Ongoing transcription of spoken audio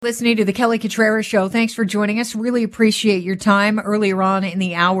Listening to the Kelly Contreras Show. Thanks for joining us. Really appreciate your time. Earlier on in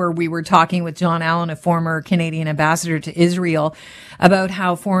the hour, we were talking with John Allen, a former Canadian ambassador to Israel, about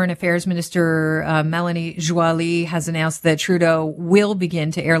how Foreign Affairs Minister Melanie Joly has announced that Trudeau will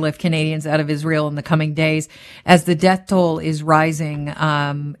begin to airlift Canadians out of Israel in the coming days. As the death toll is rising,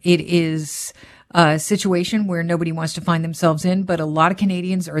 it is a situation where nobody wants to find themselves in, but a lot of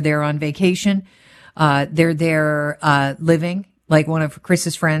Canadians are there on vacation. They're there living. Like one of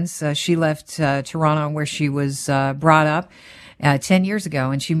Chris's friends, she left Toronto, where she was brought up 10 years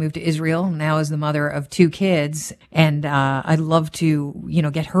ago, and she moved to Israel. Now is the mother of 2 kids, and I'd love to,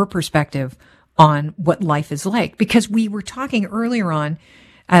 get her perspective on what life is like, because we were talking earlier on,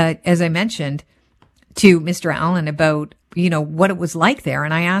 as I mentioned, to Mr. Allen about what it was like there.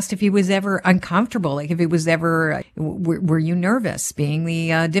 And I asked if he was ever uncomfortable, like if he was ever, were you nervous being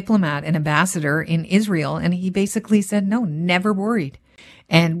the diplomat and ambassador in Israel? And he basically said, no, never worried.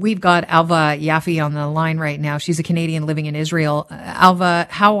 And we've got Alva Yaffe on the line right now. She's a Canadian living in Israel. Alva,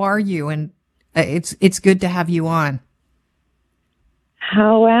 how are you? And it's good to have you on.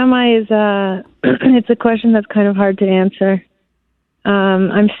 How am I is it's a question that's kind of hard to answer.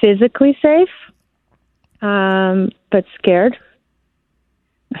 I'm physically safe. But scared.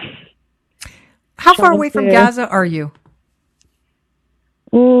 How far away from Gaza are you?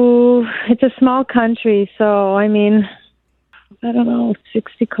 Ooh, it's a small country, so I don't know,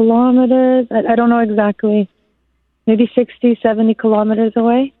 60 kilometers. I don't know exactly. Maybe 60, 70 kilometers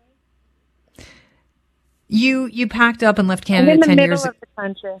away. You packed up and left Canada 10 years ago. I'm in the middle of the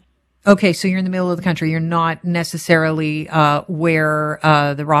country. Okay, so you're in the middle of the country. You're not necessarily where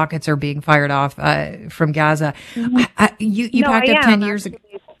the rockets are being fired off from Gaza. Mm-hmm. You packed up 10 years ago.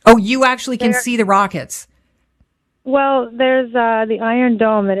 Oh, you actually can see the rockets. Well, there's the Iron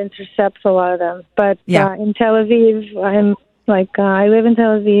Dome that intercepts a lot of them. But in Tel Aviv, I live in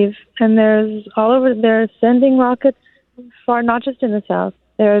Tel Aviv, and there's all over. They're sending rockets far, not just in the south.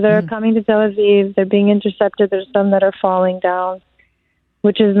 They're coming to Tel Aviv. They're being intercepted. There's some that are falling down,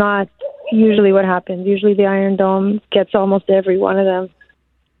 which is not usually what happens. Usually the Iron Dome gets almost every one of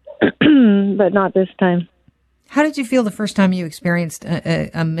them, but not this time. How did you feel the first time you experienced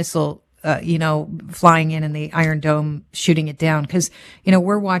a missile, flying in and the Iron Dome shooting it down? Because,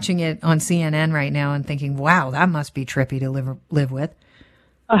 we're watching it on CNN right now and thinking, wow, that must be trippy to live with.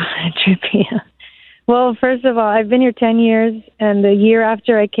 Oh, trippy. Well, first of all, I've been here 10 years, and the year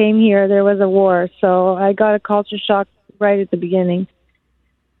after I came here, there was a war. So I got a culture shock right at the beginning.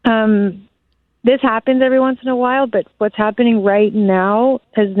 This happens every once in a while, but what's happening right now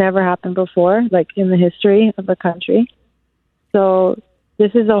has never happened before, like in the history of the country. So this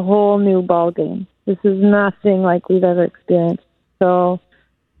is a whole new ballgame. This is nothing like we've ever experienced. So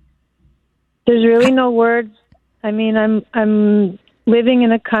there's really no words. I'm living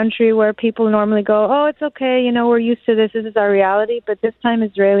in a country where people normally go, oh, it's okay, we're used to this. This is our reality. But this time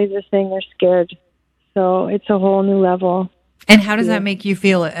Israelis are saying they're scared. So it's a whole new level. And how does that make you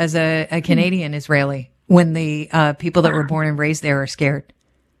feel as a Canadian Israeli when the people that were born and raised there are scared?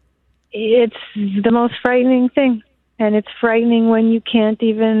 It's the most frightening thing. And it's frightening when you can't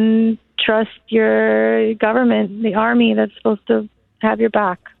even trust your government, the army that's supposed to have your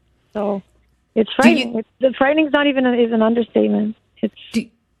back. So it's frightening. The frightening is not even is an understatement.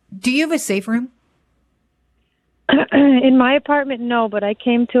 Do you have a safe room? In my apartment, no, but I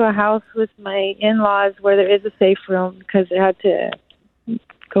came to a house with my in-laws where there is a safe room because I had to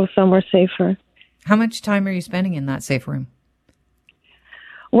go somewhere safer. How much time are you spending in that safe room?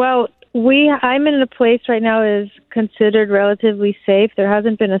 Well, I'm in a place right now that is considered relatively safe. There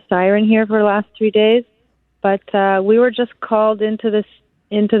hasn't been a siren here for the last 3 days, but we were just called into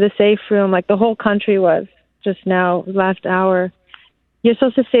the safe room, like the whole country was just now, last hour. You're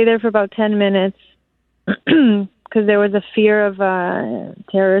supposed to stay there for about 10 minutes. Because there was a fear of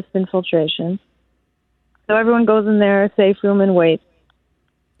terrorist infiltration. So everyone goes in their safe room and waits.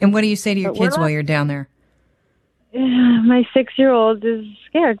 And what do you say to your kids while you're down there? My 6-year-old is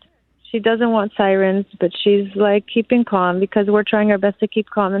scared. She doesn't want sirens, but she's like keeping calm because we're trying our best to keep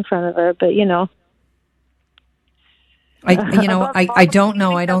calm in front of her. But, I don't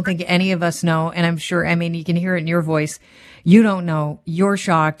know. I don't think any of us know. And I'm sure, you can hear it in your voice. You don't know. You're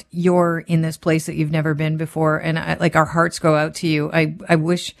shocked. You're in this place that you've never been before. And our hearts go out to you. I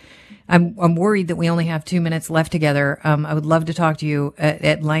wish, I'm worried that we only have 2 minutes left together. I would love to talk to you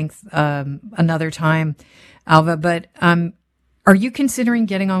at length, another time, Alva, but, are you considering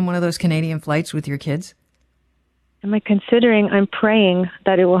getting on one of those Canadian flights with your kids? Am I considering? I'm praying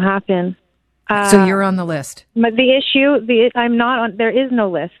that it will happen. So you're on the list. But I'm not on. There is no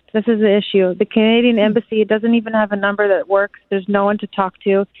list. This is the issue. The Canadian Embassy doesn't even have a number that works. There's no one to talk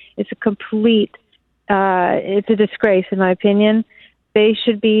to. It's a complete. It's a disgrace, in my opinion. They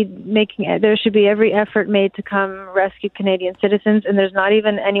should be there should be every effort made to come rescue Canadian citizens, and there's not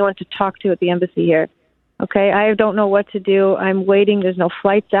even anyone to talk to at the embassy here. Okay, I don't know what to do. I'm waiting. There's no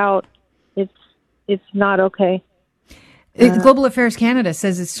flights out. It's not okay. Global Affairs Canada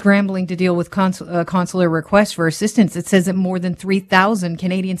says it's scrambling to deal with consular requests for assistance. It says that more than 3,000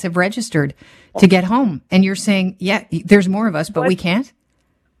 Canadians have registered to get home. And you're saying, yeah, there's more of us, but we can't?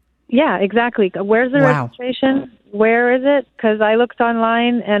 Yeah, exactly. Where's the registration? Where is it? Because I looked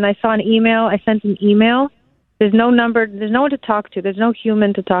online and I saw an email. I sent an email. There's no number. There's no one to talk to. There's no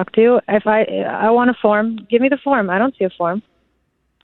human to talk to. If I want a form, give me the form. I don't see a form.